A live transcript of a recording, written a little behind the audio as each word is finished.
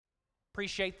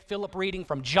Appreciate Philip reading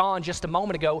from John just a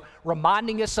moment ago,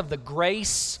 reminding us of the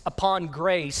grace upon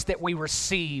grace that we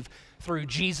receive through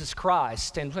Jesus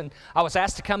Christ. And when I was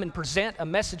asked to come and present a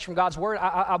message from God's Word,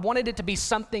 I wanted it to be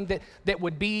something that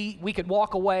would be, we could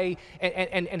walk away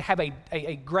and have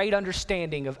a great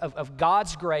understanding of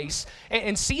God's grace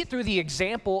and see it through the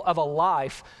example of a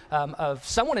life of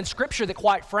someone in Scripture that,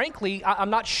 quite frankly, I'm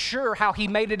not sure how he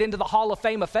made it into the Hall of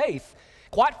Fame of faith.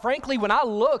 Quite frankly, when I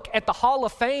look at the Hall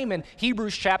of Fame in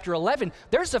Hebrews chapter 11,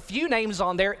 there's a few names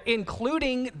on there,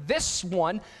 including this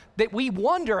one, that we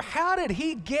wonder, how did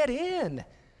he get in?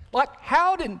 Like,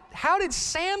 how did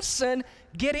Samson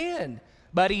get in?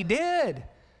 But he did.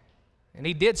 And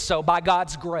he did so by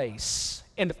God's grace.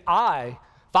 And if I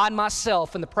find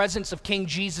myself in the presence of King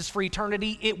Jesus for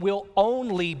eternity, it will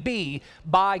only be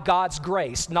by God's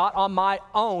grace, not on my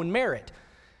own merit.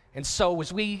 And so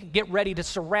as we get ready to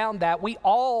surround that, we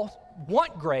all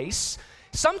want grace.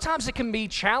 Sometimes it can be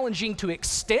challenging to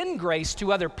extend grace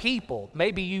to other people.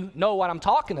 Maybe you know what I'm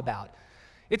talking about.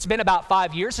 It's been about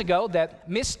 5 years ago that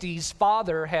Misty's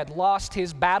father had lost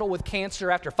his battle with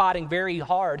cancer after fighting very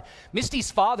hard.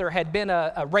 Misty's father had been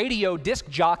a radio disc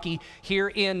jockey here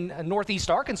in Northeast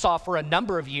Arkansas for a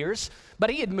number of years, but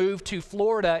he had moved to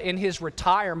Florida in his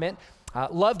retirement.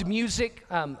 Loved music,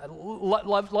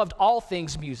 loved all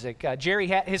things music. Jerry,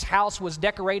 his house was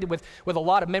decorated with a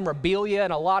lot of memorabilia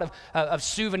and a lot of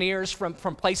souvenirs from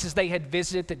places they had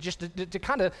visited that just to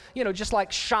kind of, just like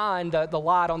shine the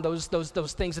light on those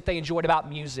things that they enjoyed about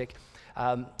music.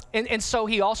 And so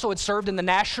he also had served in the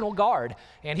National Guard,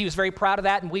 and he was very proud of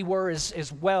that, and we were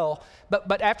as well.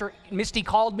 But after Misty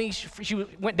called me, she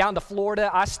went down to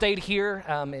Florida. I stayed here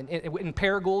in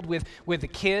Paragould with the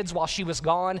kids while she was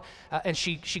gone, and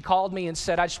she called me and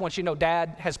said, "I just want you to know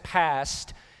Dad has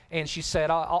passed." And she said,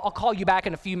 I'll call you back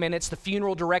in a few minutes. The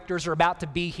funeral directors are about to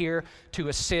be here to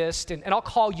assist, and I'll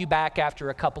call you back after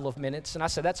a couple of minutes. And I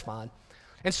said, that's fine.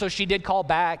 And so she did call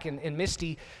back, and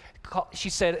Misty, she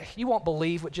said, "You won't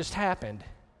believe what just happened."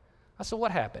 I said,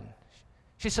 "What happened?"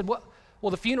 She said, well,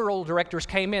 the funeral directors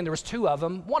came in. There was two of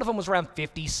them. One of them was around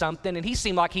 50-something, and he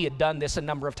seemed like he had done this a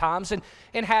number of times and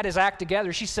had his act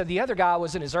together. She said the other guy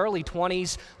was in his early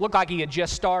 20s, looked like he had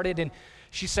just started, and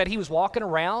she said he was walking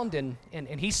around, and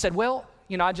he said, "Well,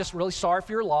 I'm just really sorry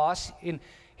for your loss." And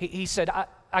he said,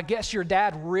 I guess your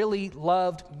dad really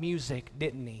loved music,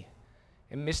 didn't he?"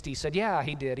 And Misty said, "Yeah,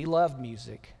 he did. He loved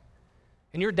music."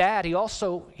 "And your dad,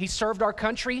 he served our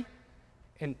country?"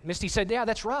 And Misty said, "Yeah,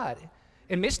 that's right."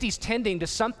 And Misty's tending to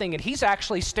something, and he's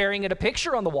actually staring at a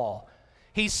picture on the wall.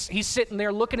 He's sitting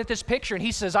there looking at this picture, and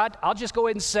he says, I'll just go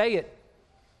ahead and say it.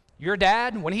 Your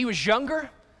dad, when he was younger,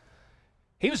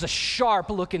 he was a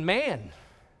sharp-looking man.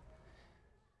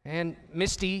 And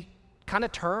Misty kind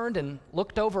of turned and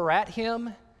looked over at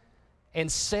him and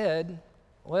said,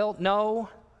 "Well, no,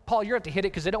 Paul, you're going to have to hit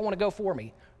it because they don't want to go for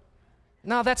me."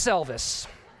 "No, that's Elvis."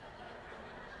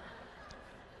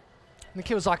 And the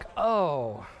kid was like,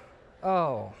 oh,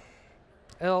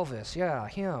 Elvis, yeah,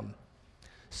 him.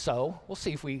 So we'll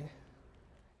see if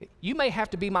you may have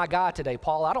to be my guy today,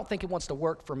 Paul. I don't think it wants to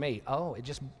work for me. Oh,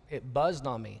 it buzzed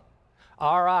on me.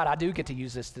 All right, I do get to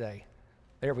use this today.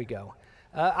 There we go.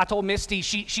 I told Misty,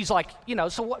 she's like,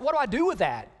 so what do I do with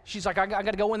that? She's like, I got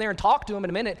to go in there and talk to him in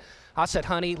a minute. I said,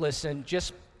 "Honey, listen,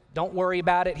 just don't worry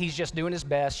about it. He's just doing his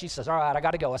best." She says, "All right, I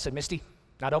got to go." I said, "Misty,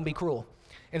 now don't be cruel."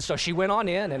 And so she went on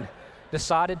in and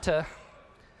decided to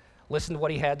listen to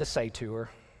what he had to say to her.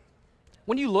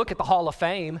 When you look at the Hall of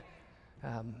Fame,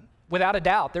 without a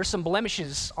doubt, there's some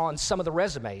blemishes on some of the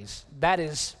resumes. That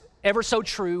is ever so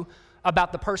true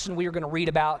about the person we are going to read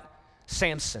about,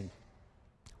 Samson.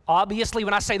 Obviously,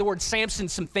 when I say the word Samson,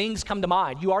 some things come to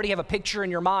mind. You already have a picture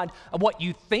in your mind of what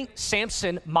you think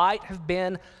Samson might have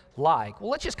been like. Well,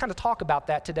 let's just kind of talk about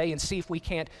that today and see if we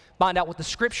can't find out what the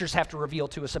Scriptures have to reveal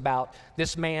to us about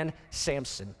this man,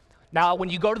 Samson. Now, when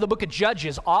you go to the book of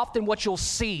Judges, often what you'll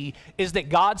see is that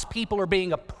God's people are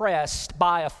being oppressed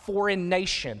by a foreign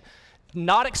nation.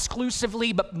 Not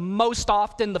exclusively, but most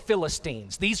often the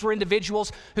Philistines. These were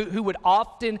individuals who would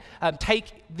often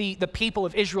take the people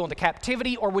of Israel into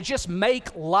captivity or would just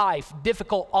make life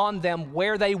difficult on them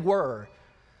where they were.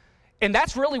 And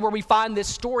that's really where we find this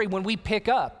story when we pick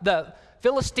up. The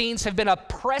Philistines have been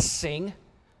pressing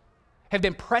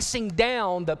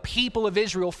down the people of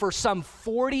Israel for some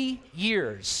 40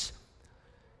 years.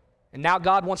 And now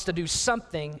God wants to do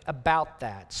something about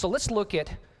that. So let's look at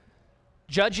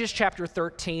Judges chapter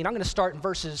 13. I'm going to start in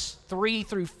verses 3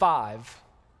 through 5.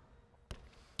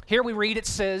 Here we read, it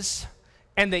says,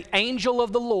 "And the angel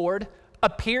of the Lord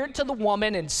appeared to the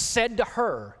woman and said to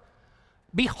her,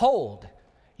 'Behold,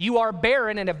 you are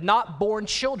barren and have not borne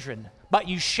children, but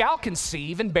you shall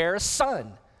conceive and bear a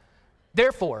son.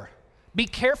 Therefore, be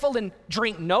careful and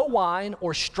drink no wine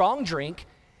or strong drink,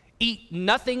 eat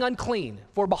nothing unclean,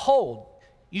 for behold,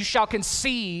 you shall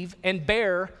conceive and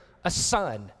bear a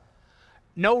son.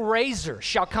 No razor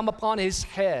shall come upon his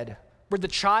head, for the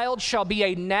child shall be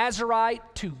a Nazarite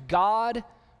to God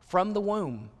from the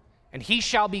womb, and he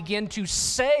shall begin to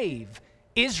save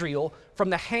Israel from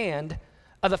the hand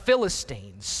of the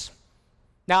Philistines.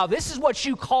 Now, this is what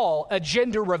you call a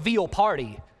gender reveal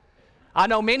party. I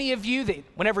know many of you that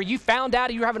whenever you found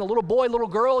out you were having a little boy, little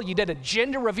girl, you did a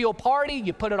gender reveal party,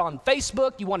 you put it on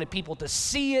Facebook, you wanted people to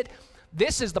see it.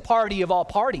 This is the party of all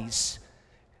parties.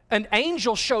 An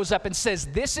angel shows up and says,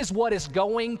 this is what is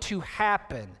going to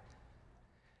happen.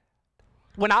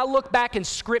 When I look back in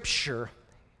Scripture,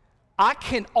 I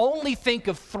can only think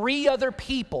of 3 other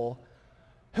people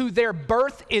who their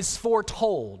birth is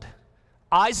foretold.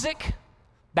 Isaac,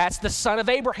 that's the son of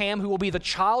Abraham, who will be the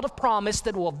child of promise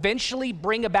that will eventually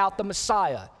bring about the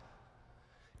Messiah.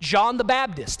 John the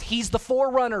Baptist, he's the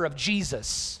forerunner of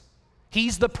Jesus.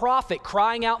 He's the prophet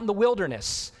crying out in the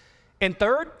wilderness. And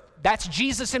third, that's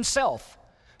Jesus himself.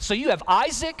 So you have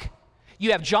Isaac,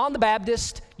 you have John the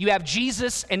Baptist, you have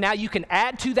Jesus, and now you can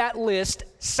add to that list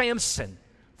Samson.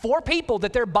 4 people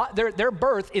that their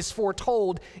birth is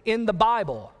foretold in the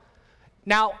Bible.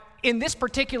 Now, in this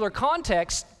particular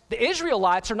context, the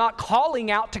Israelites are not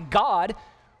calling out to God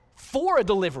for a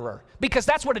deliverer, because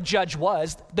that's what a judge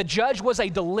was. The judge was a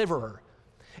deliverer.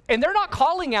 And they're not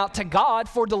calling out to God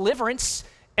for deliverance.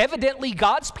 Evidently,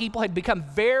 God's people had become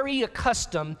very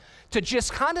accustomed to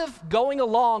just kind of going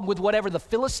along with whatever the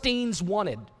Philistines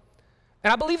wanted.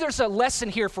 And I believe there's a lesson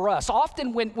here for us.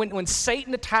 Often when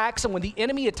Satan attacks and when the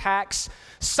enemy attacks,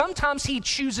 sometimes he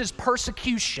chooses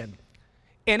persecution.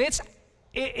 And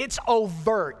it's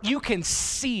overt. You can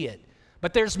see it.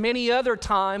 But there's many other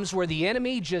times where the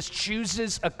enemy just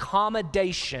chooses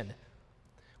accommodation,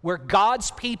 where God's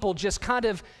people just kind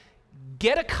of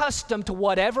get accustomed to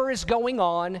whatever is going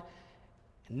on,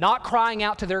 not crying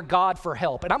out to their God for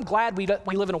help. And I'm glad we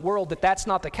live in a world that's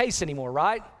not the case anymore,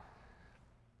 right?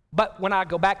 But when I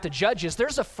go back to Judges,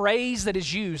 there's a phrase that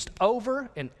is used over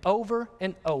and over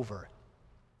and over.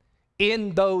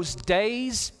 In those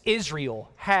days, Israel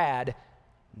had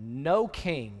no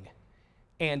king,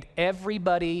 and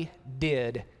everybody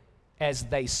did as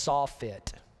they saw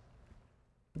fit.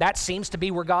 That seems to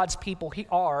be where God's people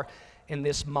are in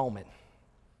this moment.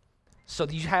 So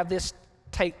you have this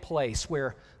take place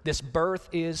where this birth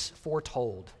is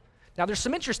foretold. Now, there's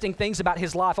some interesting things about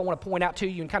his life I want to point out to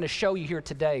you and kind of show you here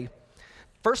today.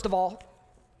 First of all,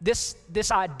 this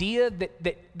idea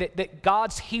that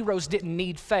God's heroes didn't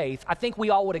need faith, I think we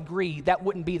all would agree that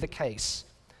wouldn't be the case.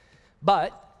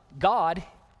 But God,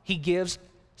 he gives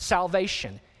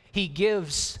salvation. He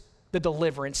gives the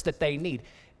deliverance that they need,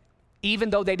 even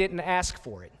though they didn't ask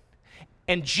for it.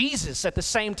 And Jesus, at the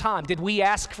same time, did we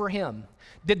ask for him?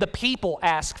 Did the people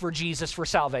ask for Jesus for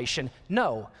salvation?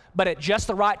 No. But at just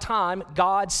the right time,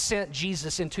 God sent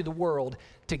Jesus into the world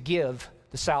to give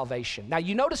the salvation. Now,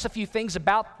 you notice a few things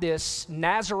about this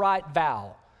Nazarite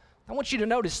vow. I want you to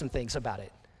notice some things about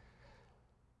it.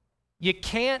 You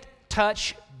can't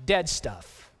touch dead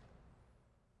stuff.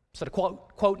 So to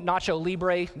quote Nacho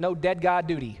Libre, no dead guy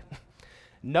duty.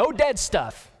 No dead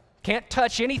stuff. Can't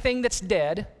touch anything that's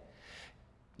dead.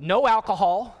 No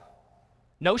alcohol.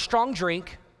 No strong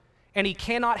drink. And he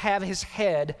cannot have his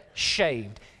head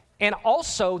shaved. And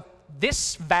also,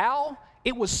 this vow,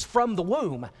 it was from the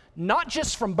womb, not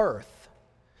just from birth.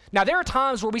 Now, there are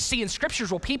times where we see in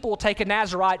scriptures where people will take a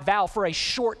Nazarite vow for a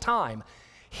short time.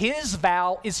 His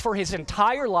vow is for his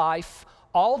entire life,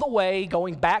 all the way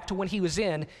going back to when he was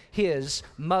in his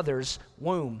mother's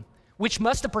womb, which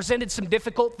must have presented some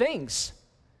difficult things.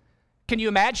 Can you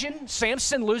imagine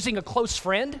Samson losing a close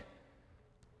friend,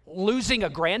 losing a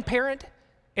grandparent,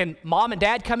 and mom and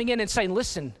dad coming in and saying,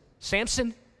 listen,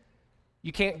 Samson,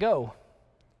 you can't go.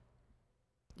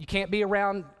 You can't be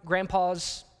around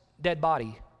grandpa's dead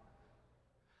body.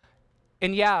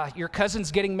 And yeah, your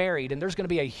cousin's getting married, and there's going to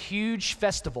be a huge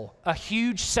festival, a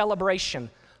huge celebration,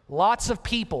 lots of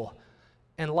people,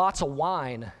 and lots of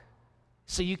wine.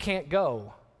 So you can't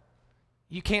go.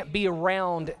 You can't be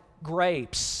around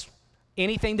grapes,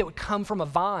 anything that would come from a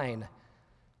vine.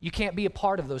 You can't be a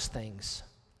part of those things.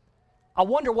 I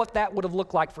wonder what that would have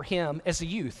looked like for him as a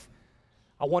youth.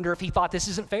 I wonder if he thought this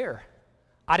isn't fair.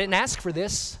 I didn't ask for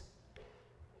this,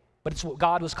 but it's what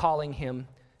God was calling him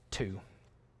to.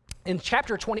 In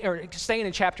chapter 20, or staying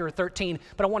in chapter 13,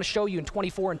 but I want to show you in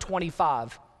 24 and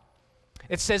 25.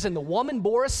 It says, and the woman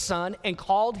bore a son and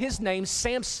called his name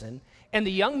Samson, and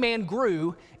the young man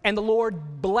grew, and the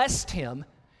Lord blessed him,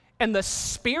 and the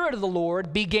Spirit of the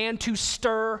Lord began to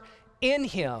stir in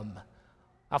him.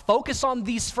 Now focus on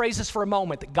these phrases for a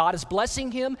moment, that God is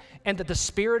blessing him and that the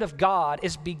Spirit of God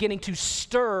is beginning to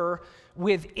stir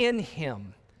within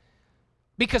him.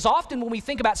 Because often when we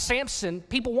think about Samson,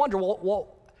 people wonder,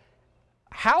 well,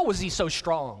 how was he so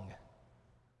strong?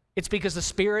 It's because the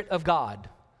Spirit of God,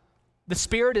 the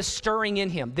Spirit is stirring in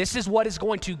him. This is what is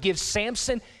going to give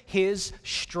Samson his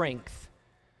strength.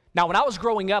 Now, when I was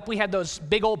growing up, we had those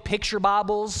big old picture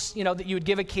Bibles, that you would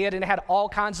give a kid, and it had all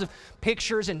kinds of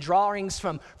pictures and drawings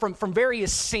from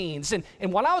various scenes. And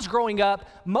when I was growing up,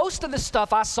 most of the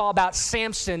stuff I saw about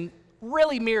Samson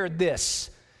really mirrored this.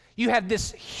 You have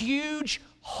this huge,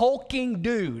 hulking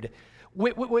dude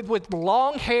with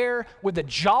long hair, with the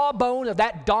jawbone of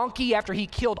that donkey after he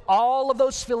killed all of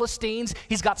those Philistines.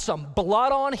 He's got some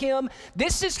blood on him.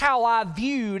 This is how I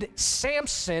viewed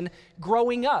Samson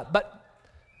growing up. But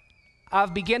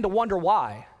I've begun to wonder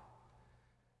why.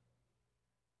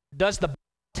 Does the Bible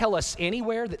tell us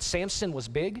anywhere that Samson was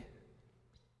big?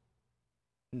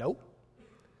 Nope.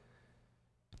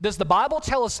 Does the Bible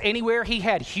tell us anywhere he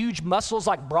had huge muscles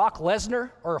like Brock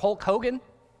Lesnar or Hulk Hogan?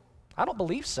 I don't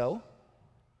believe so.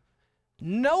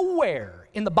 Nowhere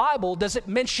in the Bible does it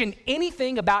mention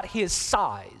anything about his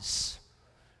size.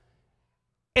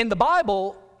 In the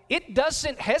Bible, it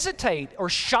doesn't hesitate or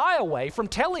shy away from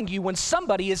telling you when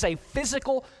somebody is a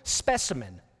physical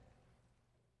specimen.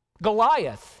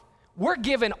 Goliath, we're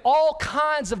given all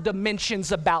kinds of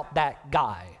dimensions about that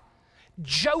guy.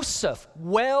 Joseph,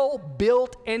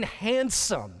 well-built and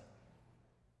handsome.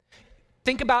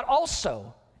 Think about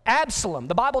also Absalom.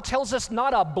 The Bible tells us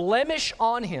not a blemish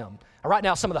on him. Right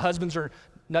now, some of the husbands are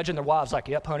nudging their wives like,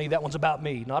 yep, honey, that one's about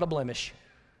me, not a blemish.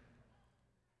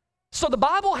 So the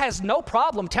Bible has no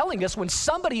problem telling us when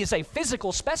somebody is a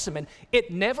physical specimen.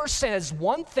 It never says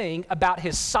one thing about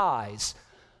his size,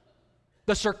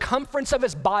 the circumference of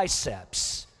his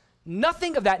biceps,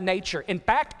 nothing of that nature. In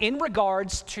fact, in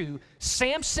regards to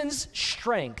Samson's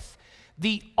strength,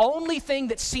 the only thing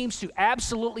that seems to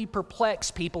absolutely perplex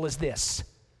people is this.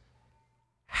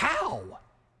 How?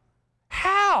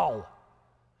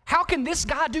 How can this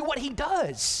guy do what he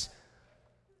does?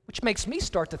 Which makes me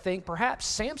start to think perhaps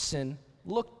Samson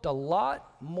looked a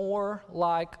lot more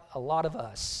like a lot of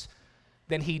us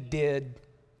than he did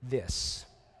this.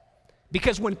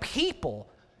 Because when people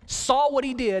saw what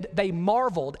he did, they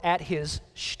marveled at his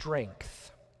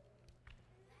strength.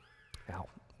 Now,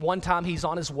 one time he's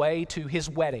on his way to his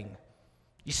wedding.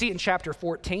 You see it in chapter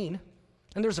 14,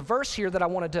 and there's a verse here that I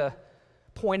wanted to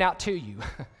point out to you.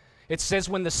 It says,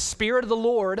 when the Spirit of the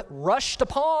Lord rushed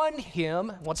upon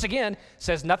him, once again,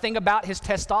 says nothing about his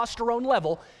testosterone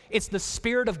level. It's the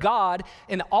Spirit of God.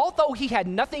 And although he had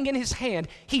nothing in his hand,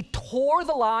 he tore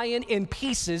the lion in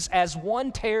pieces as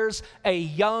one tears a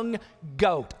young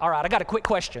goat. All right, I got a quick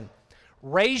question.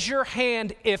 Raise your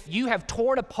hand if you have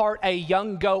torn apart a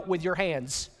young goat with your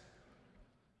hands.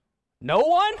 No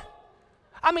one?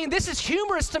 I mean, this is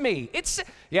humorous to me. It's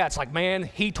like, man,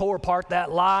 he tore apart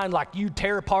that lion like you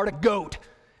tear apart a goat.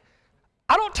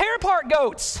 I don't tear apart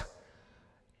goats.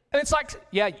 And it's like,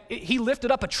 yeah, he lifted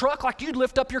up a truck like you'd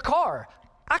lift up your car.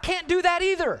 I can't do that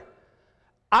either.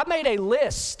 I made a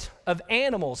list of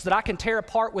animals that I can tear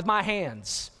apart with my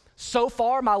hands. So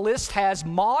far, my list has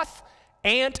moth,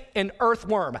 ant, and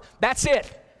earthworm. That's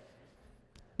it.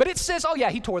 But it says, oh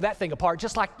yeah, he tore that thing apart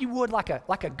just like you would like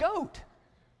a goat.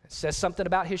 It says something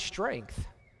about his strength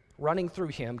running through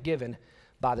him, given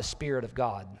by the Spirit of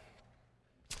God.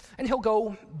 And he'll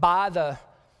go by the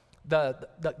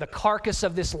carcass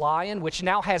of this lion, which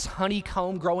now has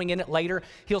honeycomb growing in it later.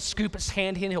 He'll scoop his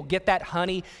hand in, he'll get that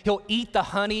honey, he'll eat the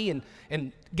honey,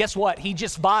 and guess what? He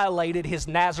just violated his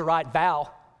Nazirite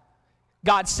vow.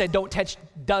 God said, don't touch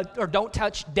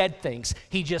dead things.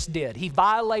 He just did. He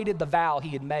violated the vow he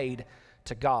had made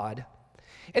to God.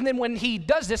 And then when he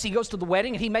does this, he goes to the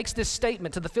wedding and he makes this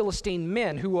statement to the Philistine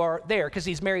men who are there because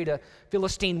he's married a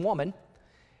Philistine woman.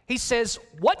 He says,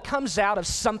 what comes out of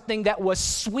something that was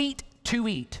sweet to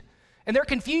eat? And they're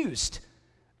confused.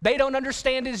 They don't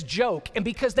understand his joke. And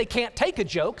because they can't take a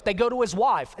joke, they go to his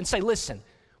wife and say, listen,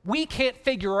 we can't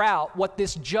figure out what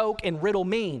this joke and riddle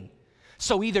mean.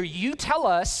 So either you tell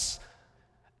us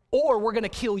or we're going to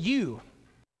kill you.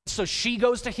 So she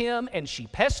goes to him and she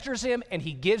pesters him and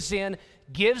he gives in,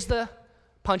 gives the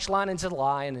punchline into the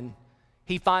lion, and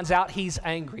he finds out he's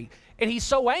angry. And he's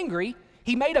so angry,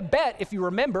 He made a bet, if you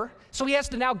remember, so he has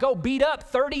to now go beat up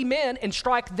 30 men and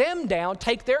strike them down,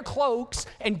 take their cloaks,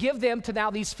 and give them to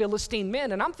now these Philistine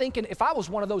men. And I'm thinking, if I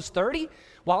was one of those 30,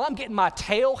 while I'm getting my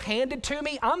tail handed to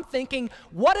me, I'm thinking,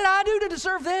 what did I do to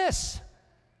deserve this?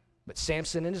 But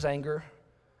Samson, in his anger,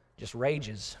 just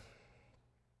rages.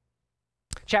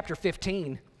 Chapter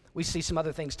 15, we see some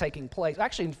other things taking place.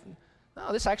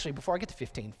 Before I get to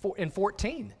 15, in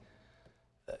 14.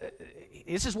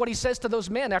 This is what he says to those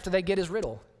men after they get his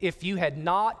riddle. If you had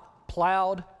not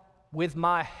plowed with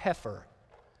my heifer,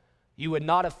 you would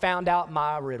not have found out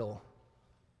my riddle.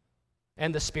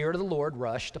 And the Spirit of the Lord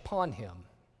rushed upon him.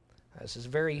 This is a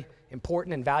very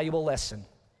important and valuable lesson.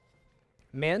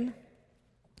 Men,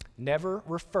 never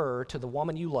refer to the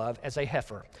woman you love as a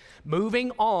heifer.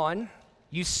 Moving on,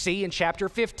 you see in chapter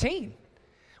 15,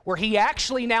 where he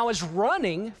actually now is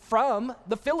running from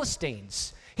the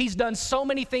Philistines. He's done so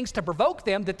many things to provoke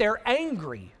them that they're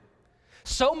angry.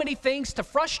 So many things to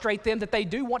frustrate them that they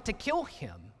do want to kill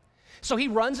him. So he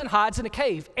runs and hides in a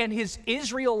cave, and his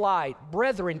Israelite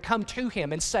brethren come to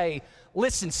him and say,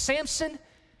 listen, Samson,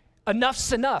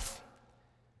 enough's enough.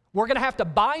 We're going to have to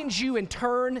bind you and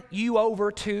turn you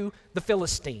over to the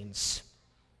Philistines.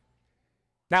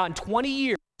 Now, in 20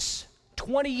 years,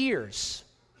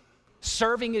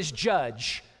 serving as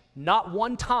judge, not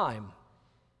one time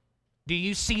do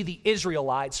you see the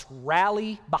Israelites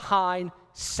rally behind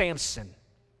Samson.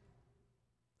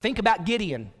 Think about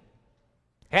Gideon.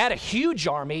 He had a huge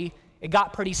army. It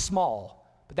got pretty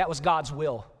small, but that was God's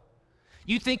will.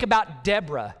 You think about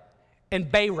Deborah and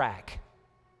Barak.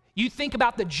 You think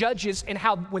about the judges and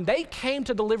how when they came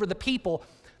to deliver the people,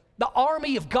 the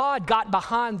army of God got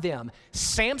behind them.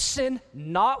 Samson,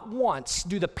 not once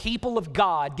do the people of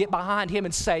God get behind him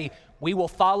and say, we will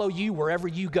follow you wherever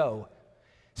you go.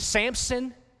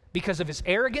 Samson, because of his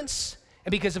arrogance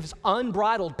and because of his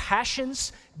unbridled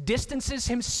passions, distances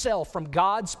himself from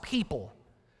God's people,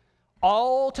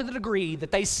 all to the degree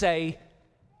that they say,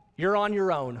 you're on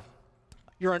your own.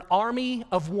 You're an army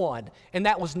of one. And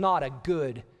that was not a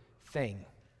good thing.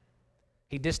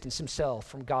 He distanced himself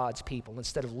from God's people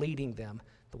instead of leading them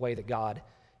the way that God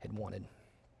had wanted.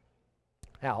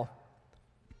 Now,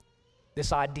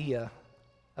 this idea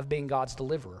of being God's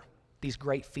deliverer, these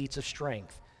great feats of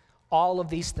strength, all of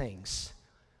these things,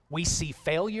 we see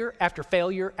failure after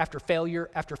failure after failure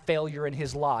after failure in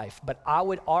his life. But I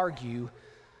would argue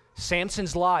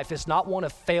Samson's life is not one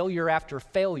of failure after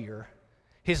failure.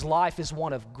 His life is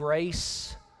one of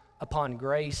grace upon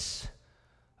grace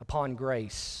upon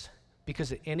grace.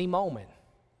 Because at any moment,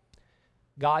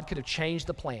 God could have changed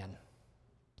the plan.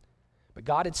 But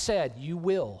God had said, you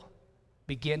will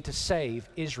begin to save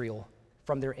Israel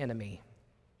from their enemy.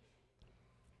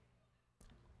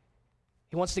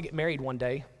 He wants to get married one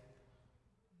day.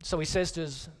 So he says to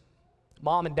his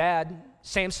mom and dad,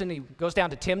 Samson, he goes down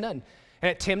to Timnah, and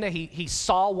at Timnah, he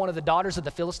saw one of the daughters of the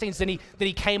Philistines. Then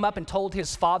he came up and told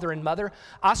his father and mother,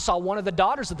 I saw one of the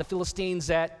daughters of the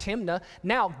Philistines at Timnah.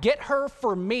 Now get her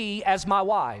for me as my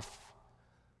wife.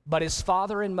 But his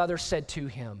father and mother said to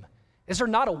him, is there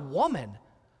not a woman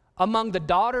among the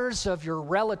daughters of your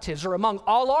relatives or among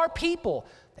all our people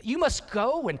that you must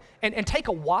go and take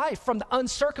a wife from the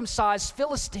uncircumcised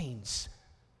Philistines?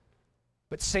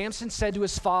 But Samson said to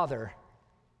his father,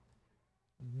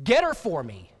 get her for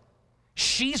me.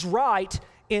 She's right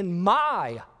in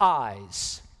my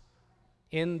eyes.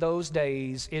 In those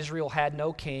days, Israel had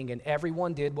no king, and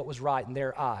everyone did what was right in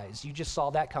their eyes. You just saw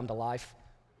that come to life.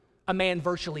 A man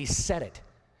virtually said it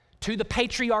to the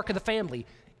patriarch of the family.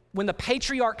 When the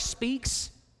patriarch speaks,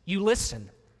 you listen.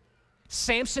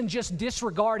 Samson just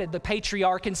disregarded the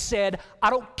patriarch and said, I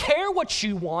don't care what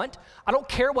you want. I don't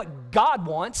care what God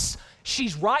wants.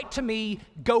 She's right to me.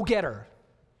 Go get her.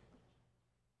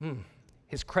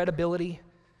 His credibility,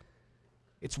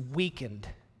 it's weakened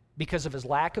because of his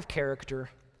lack of character,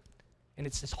 and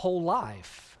it's his whole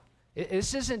life.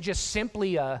 This isn't just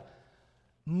simply a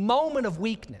moment of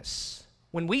weakness.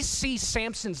 When we see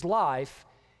Samson's life,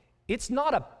 it's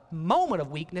not a moment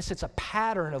of weakness, it's a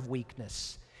pattern of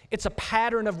weakness. It's a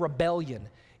pattern of rebellion.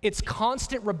 It's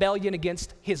constant rebellion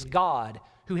against his God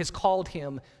who has called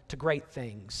him to great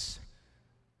things.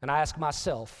 And I ask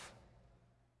myself,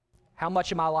 how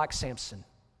much am I like Samson?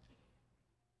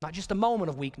 Not just a moment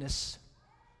of weakness,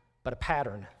 but a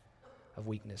pattern of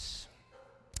weakness.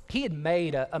 He had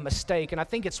made a mistake, and I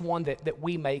think it's one that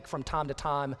we make from time to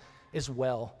time as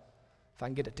well. If I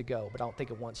can get it to go, but I don't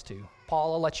think it wants to.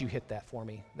 Paul, I'll let you hit that for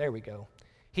me. There we go.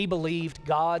 He believed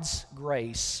God's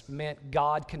grace meant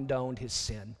God condoned his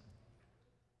sin.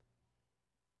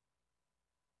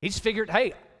 He just figured,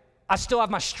 hey, I still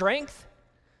have my strength.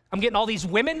 I'm getting all these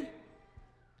women.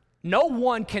 No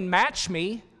one can match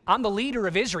me. I'm the leader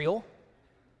of Israel.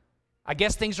 I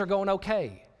guess things are going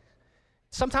okay.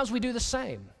 Sometimes we do the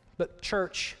same. But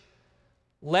church,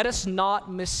 let us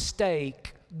not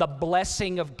mistake the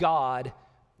blessing of God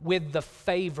with the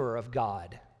favor of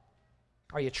God.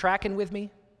 Are you tracking with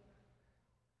me?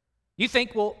 You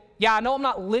think, well, yeah, I know I'm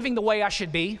not living the way I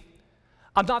should be.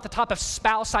 I'm not the type of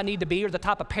spouse I need to be, or the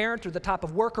type of parent, or the type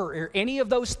of worker, or any of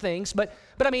those things. But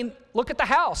I mean, look at the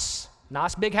house.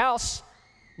 Nice big house.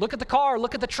 Look at the car.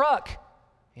 Look at the truck.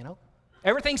 You know,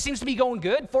 everything seems to be going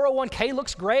good. 401k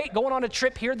looks great. Going on a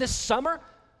trip here this summer.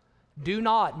 Do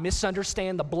not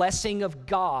misunderstand the blessing of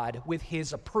God with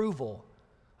his approval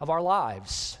of our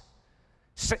lives.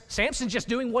 Samson's just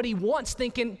doing what he wants,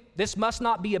 thinking this must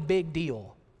not be a big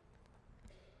deal.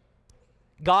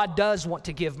 God does want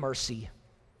to give mercy.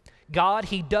 God,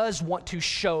 he does want to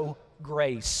show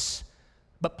grace.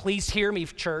 But please hear me,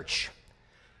 church.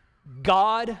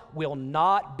 God will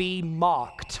not be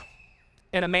mocked,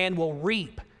 and a man will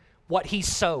reap what he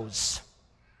sows.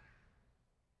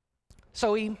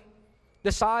 So he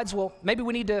decides, well, maybe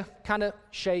we need to kind of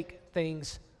shake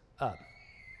things up.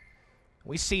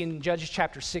 We see in Judges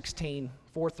chapter 16,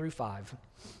 4 through 5.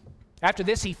 After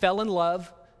this, he fell in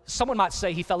love. Someone might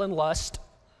say he fell in lust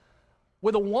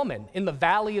with a woman in the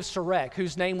valley of Sorek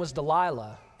whose name was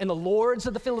Delilah. And the lords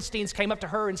of the Philistines came up to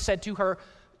her and said to her,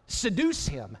 seduce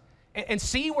him and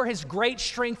see where his great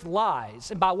strength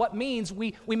lies, and by what means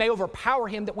we may overpower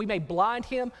him, that we may blind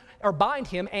him or bind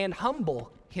him and humble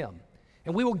him.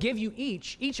 And we will give you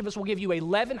each of us will give you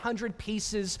 1,100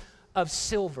 pieces of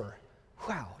silver.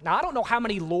 Wow. Now, I don't know how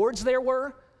many lords there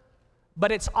were,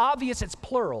 but it's obvious it's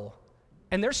plural.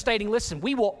 And they're stating, listen,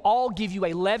 we will all give you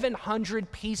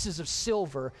 1,100 pieces of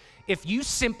silver if you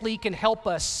simply can help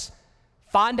us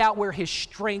find out where his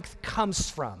strength comes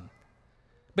from.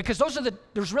 Because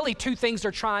there's really two things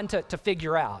they're trying to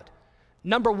figure out.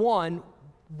 Number one,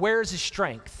 where's his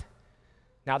strength?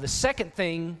 Now, the second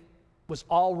thing was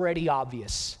already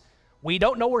obvious. We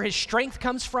don't know where his strength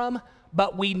comes from,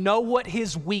 but we know what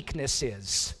his weakness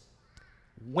is.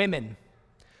 Women.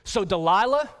 So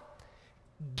Delilah,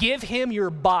 give him your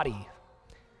body.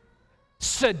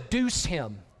 Seduce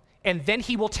him, and then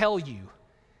he will tell you.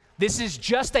 This is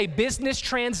just a business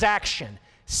transaction.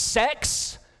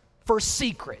 Sex for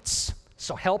secrets.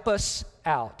 So help us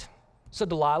out. So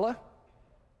Delilah,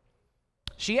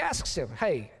 she asks him,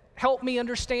 hey, help me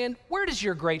understand, where does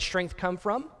your great strength come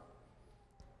from? He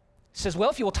says,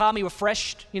 well, if you will tie me with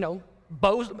fresh,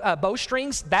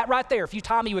 bowstrings, that right there, if you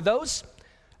tie me with those,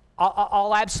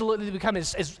 I'll absolutely become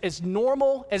as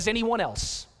normal as anyone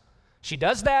else. She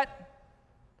does that.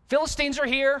 Philistines are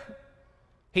here.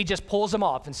 He just pulls them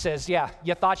off and says, yeah,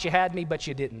 you thought you had me, but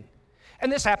you didn't.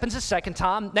 And this happens a second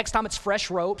time. Next time it's fresh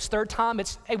ropes. Third time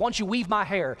it's, hey, why don't you weave my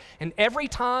hair? And every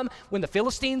time when the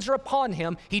Philistines are upon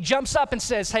him, he jumps up and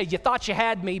says, hey, you thought you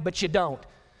had me, but you don't.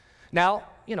 Now,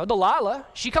 Delilah,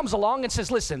 she comes along and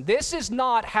says, listen, this is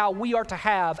not how we are to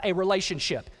have a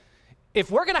relationship.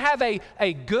 If we're going to have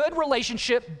a good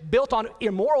relationship built on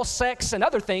immoral sex and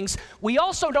other things, we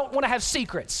also don't want to have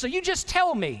secrets. So you just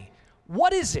tell me,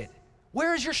 what is it?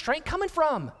 Where is your strength coming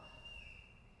from?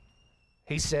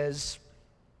 He says,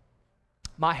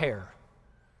 my hair.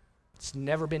 It's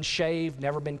never been shaved,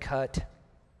 never been cut.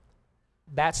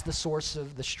 That's the source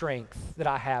of the strength that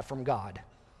I have from God.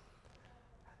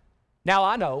 Now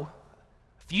I know,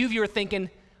 a few of you are thinking,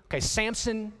 okay,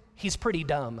 Samson, he's pretty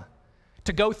dumb.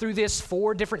 To go through this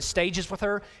 4 different stages with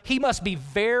her, he must be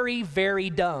very, very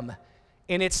dumb.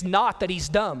 And it's not that he's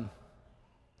dumb.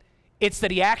 It's that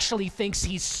he actually thinks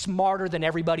he's smarter than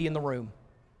everybody in the room.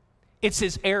 It's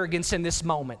his arrogance in this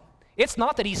moment. It's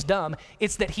not that he's dumb.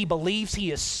 It's that he believes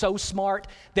he is so smart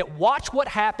that watch what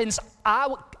happens.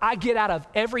 I get out of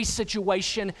every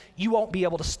situation. You won't be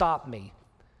able to stop me.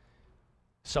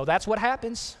 So that's what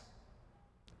happens.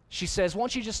 She says, why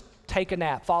don't you just take a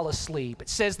nap, fall asleep. It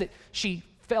says that he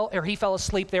fell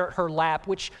asleep there at her lap,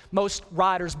 which most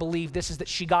writers believe this is that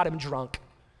she got him drunk.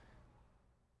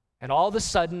 And all of a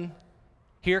sudden,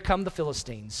 here come the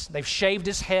Philistines. They've shaved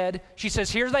his head. She says,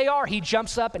 here they are. He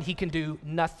jumps up and he can do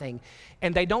nothing.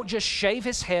 And they don't just shave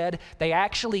his head, they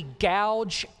actually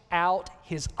gouge out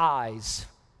his eyes.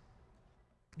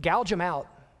 Gouge him out.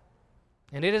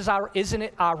 And isn't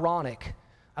it ironic?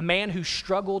 A man who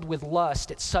struggled with lust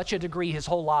at such a degree his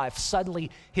whole life,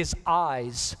 suddenly his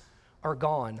eyes are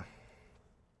gone.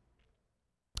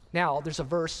 Now, there's a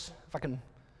verse, if I can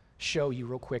show you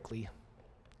real quickly.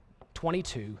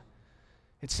 22.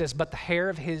 It says, but the hair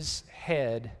of his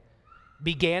head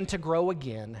began to grow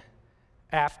again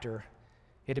after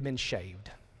it had been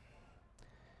shaved.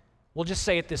 We'll just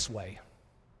say it this way.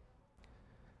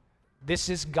 This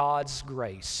is God's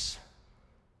grace.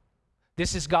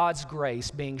 This is God's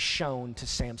grace being shown to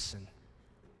Samson.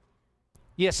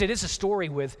 Yes, it is a story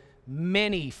with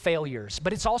many failures,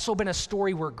 but it's also been a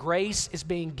story where grace is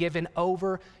being given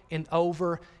over and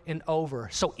over and over.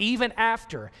 So even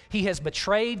after he has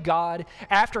betrayed God,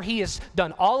 after he has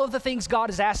done all of the things God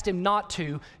has asked him not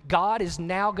to, God is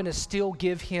now going to still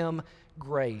give him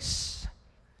grace.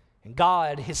 And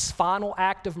God, his final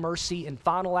act of mercy and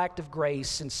final act of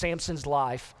grace in Samson's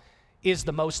life is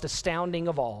the most astounding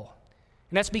of all.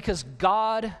 And that's because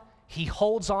God, he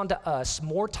holds on to us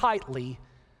more tightly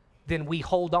than we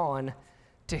hold on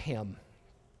to him.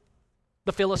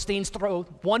 The Philistines throw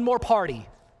one more party.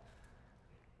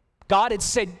 God had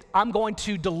said, I'm going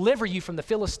to deliver you from the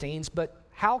Philistines, but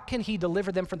how can he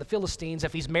deliver them from the Philistines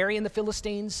if he's marrying the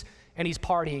Philistines and he's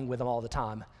partying with them all the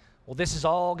time? Well, this is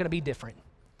all going to be different.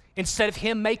 Instead of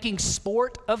him making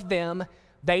sport of them,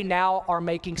 they now are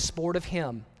making sport of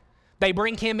him. They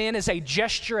bring him in as a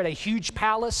gesture at a huge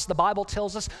palace. The Bible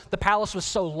tells us the palace was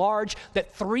so large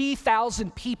that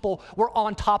 3,000 people were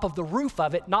on top of the roof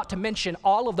of it, not to mention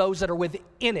all of those that are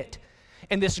within it.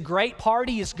 And this great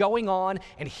party is going on,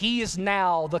 and he is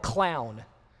now the clown.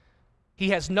 He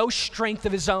has no strength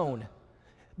of his own.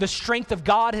 The strength of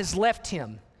God has left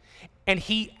him. And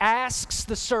he asks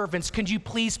the servants, "Can you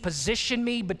please position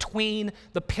me between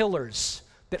the pillars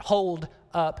that hold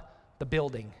up the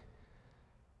building?"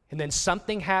 And then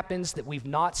something happens that we've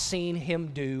not seen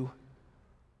him do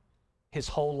his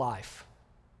whole life.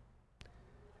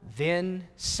 Then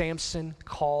Samson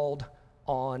called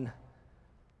on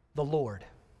the Lord.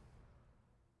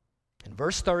 In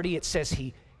verse 30, it says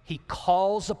he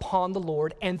calls upon the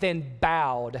Lord and then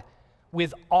bowed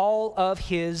with all of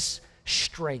his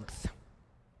strength.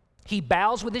 He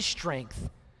bows with his strength.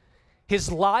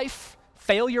 His life,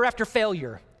 failure after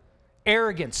failure,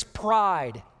 arrogance,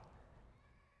 pride.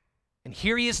 And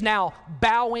here he is now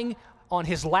bowing on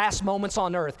his last moments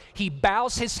on earth. He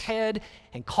bows his head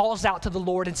and calls out to the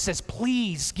Lord and says,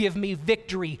 "Please give me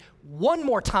victory one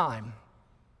more time."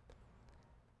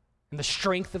 And the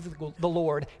strength of the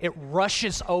Lord, it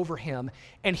rushes over him,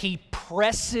 and he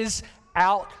presses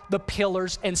out the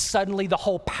pillars, and suddenly the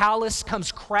whole palace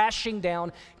comes crashing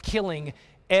down, killing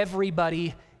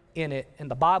everybody in it.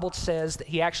 And the Bible says that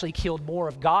he actually killed more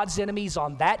of God's enemies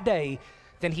on that day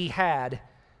than he had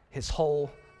his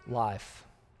whole life.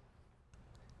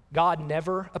 God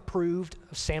never approved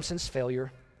of Samson's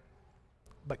failure,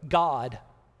 but God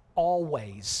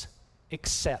always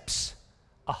accepts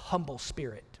a humble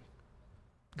spirit.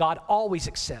 God always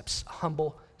accepts a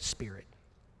humble spirit.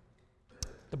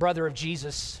 The brother of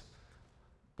Jesus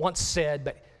once said,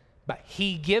 but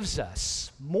he gives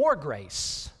us more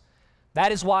grace.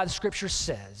 That is why the scripture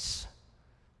says,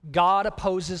 God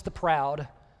opposes the proud,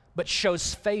 but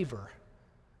shows favor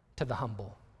to the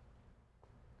humble.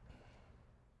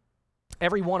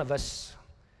 Every one of us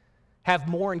have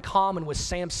more in common with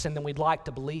Samson than we'd like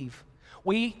to believe.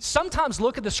 We sometimes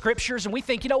look at the scriptures and we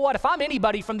think, you know what, if I'm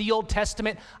anybody from the Old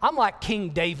Testament, I'm like King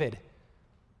David.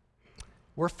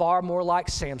 We're far more like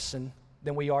Samson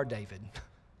than we are David.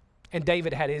 And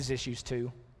David had his issues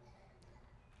too.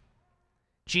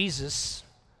 Jesus,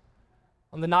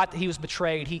 on the night that he was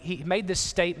betrayed, he made this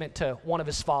statement to one of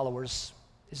his followers.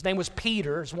 His name was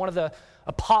Peter. He was one of the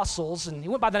apostles, and he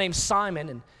went by the name Simon.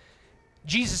 And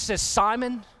Jesus says,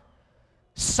 "Simon,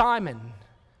 Simon,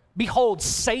 behold,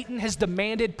 Satan has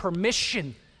demanded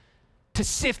permission to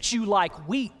sift you like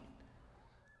wheat,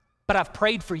 but I've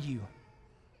prayed for you,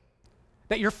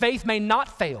 that your faith may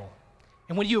not fail.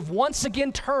 And when you have once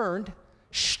again turned,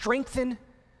 strengthen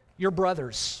your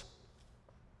brothers."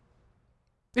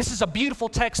 This is a beautiful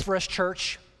text for us,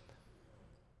 church.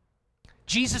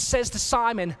 Jesus says to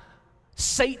Simon,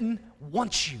 Satan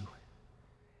wants you,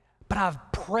 but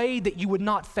I've prayed that you would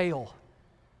not fail.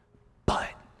 But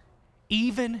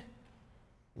even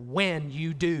when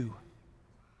you do,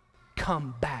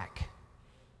 come back.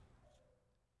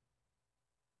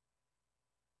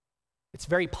 It's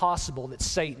very possible that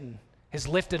Satan has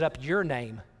lifted up your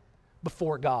name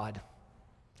before God.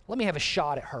 Let me have a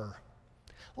shot at her.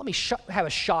 Let me have a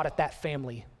shot at that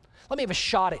family. Let me have a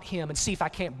shot at him and see if I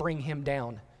can't bring him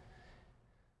down.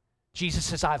 Jesus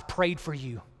says, I've prayed for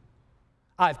you.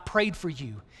 I've prayed for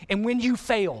you. And when you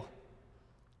fail,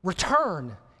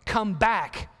 return, come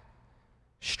back,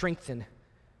 strengthen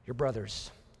your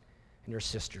brothers and your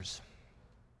sisters.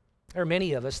 There are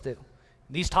many of us that in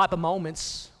these type of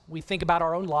moments, we think about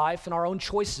our own life and our own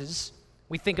choices.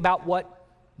 We think about what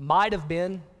might have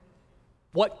been,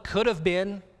 what could have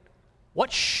been,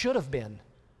 what should have been.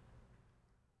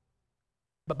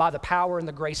 But by the power and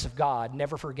the grace of God,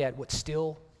 never forget what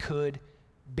still could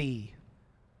be.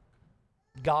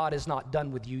 God is not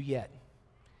done with you yet,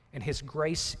 and His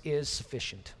grace is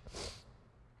sufficient.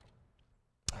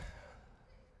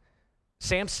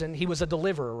 Samson, he was a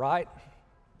deliverer, right?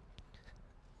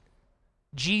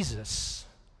 Jesus,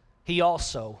 he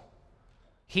was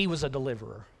a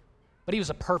deliverer, but he was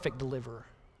a perfect deliverer.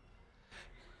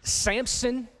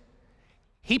 Samson,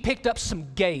 he picked up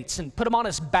some gates and put them on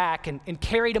his back and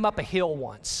carried him up a hill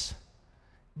once.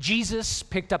 Jesus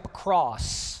picked up a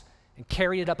cross and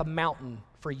carried it up a mountain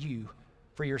for you,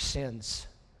 for your sins.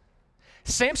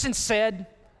 Samson said,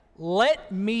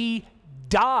 "Let me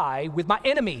die with my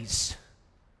enemies."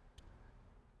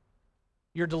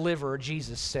 Your deliverer,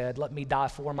 Jesus, said, "Let me die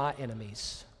for my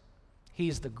enemies." He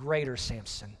is the greater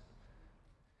Samson.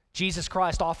 Jesus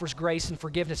Christ offers grace and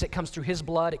forgiveness. It comes through His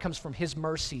blood. It comes from His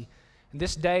mercy. And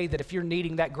this day, that if you're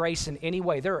needing that grace in any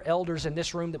way, there are elders in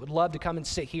this room that would love to come and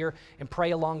sit here and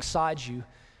pray alongside you.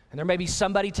 And there may be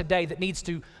somebody today that needs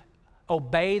to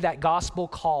obey that gospel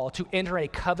call to enter a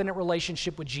covenant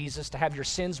relationship with Jesus, to have your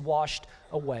sins washed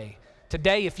away.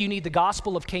 Today, if you need the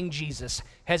gospel of King Jesus,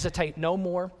 hesitate no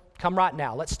more. Come right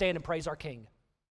now. Let's stand and praise our King.